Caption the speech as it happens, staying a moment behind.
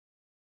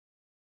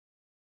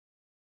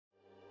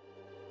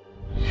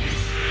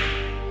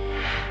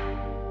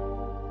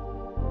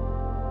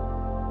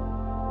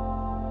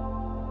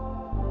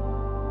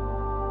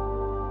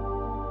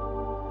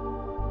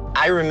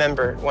I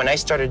remember when I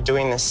started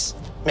doing this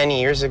many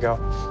years ago,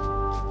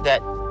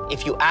 that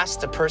if you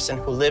asked a person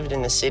who lived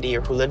in the city or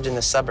who lived in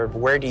the suburb,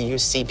 where do you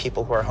see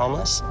people who are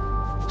homeless?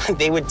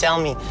 They would tell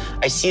me,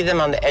 I see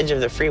them on the edge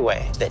of the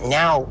freeway. That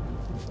now,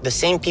 the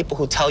same people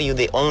who tell you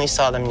they only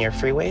saw them near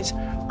freeways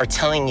are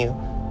telling you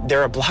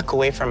they're a block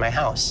away from my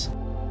house.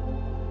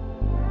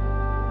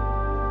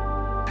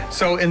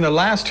 So in the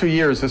last 2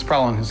 years, this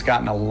problem has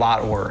gotten a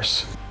lot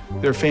worse.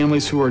 There are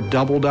families who are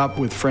doubled up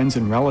with friends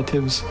and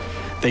relatives.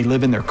 They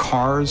live in their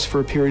cars for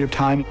a period of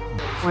time.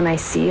 When I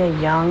see a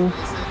young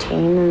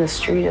teen in the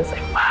street, it's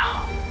like,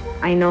 wow,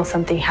 I know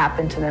something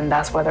happened to them.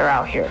 That's why they're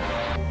out here.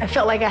 I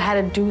felt like I had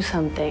to do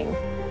something.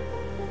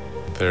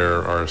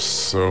 There are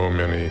so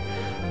many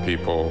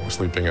people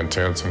sleeping in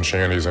tents and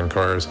shanties and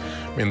cars.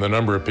 I mean, the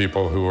number of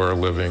people who are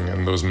living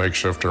in those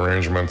makeshift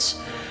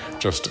arrangements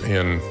just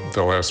in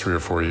the last 3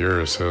 or 4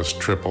 years has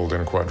tripled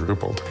and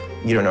quadrupled.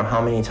 You don't know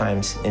how many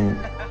times in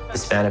the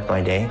span of my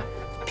day,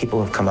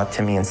 people have come up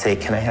to me and say,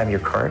 can I have your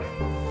card?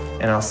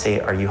 And I'll say,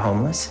 are you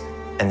homeless?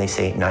 And they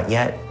say, not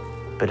yet,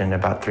 but in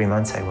about 3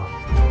 months I will.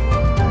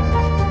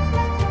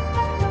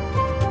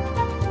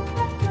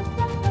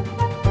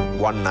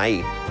 One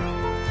night,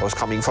 I was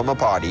coming from a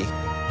party.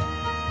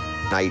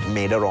 I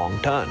made a wrong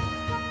turn.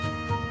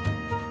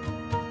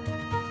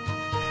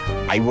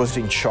 I was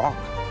in shock.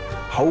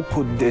 How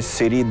could this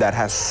city that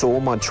has so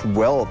much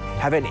wealth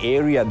have an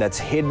area that's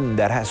hidden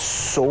that has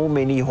so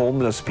many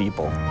homeless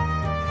people?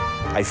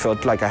 I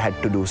felt like I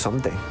had to do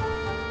something.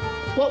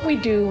 What we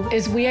do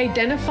is we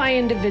identify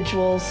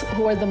individuals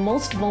who are the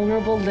most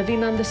vulnerable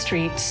living on the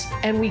streets,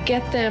 and we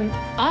get them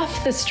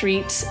off the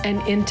streets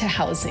and into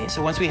housing.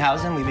 So once we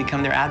house them, we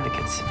become their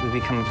advocates. We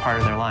become a part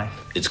of their life.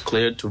 It's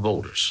clear to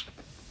voters,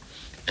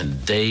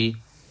 and they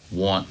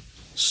want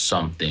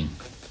something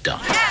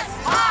done. Yes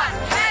on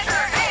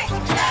Measure 8!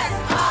 Yes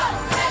on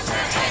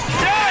Measure 8!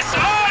 Yes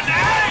on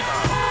 8!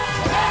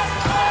 Yes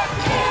on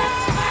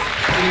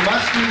 8! We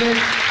must do this.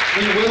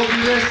 We will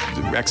do this.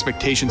 The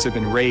expectations have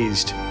been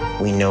raised.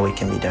 We know it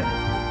can be done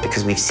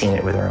because we've seen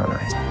it with our own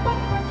eyes.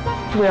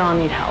 We all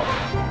need help.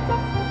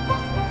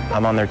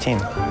 I'm on their team.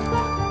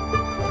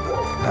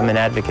 I'm an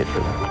advocate for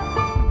them.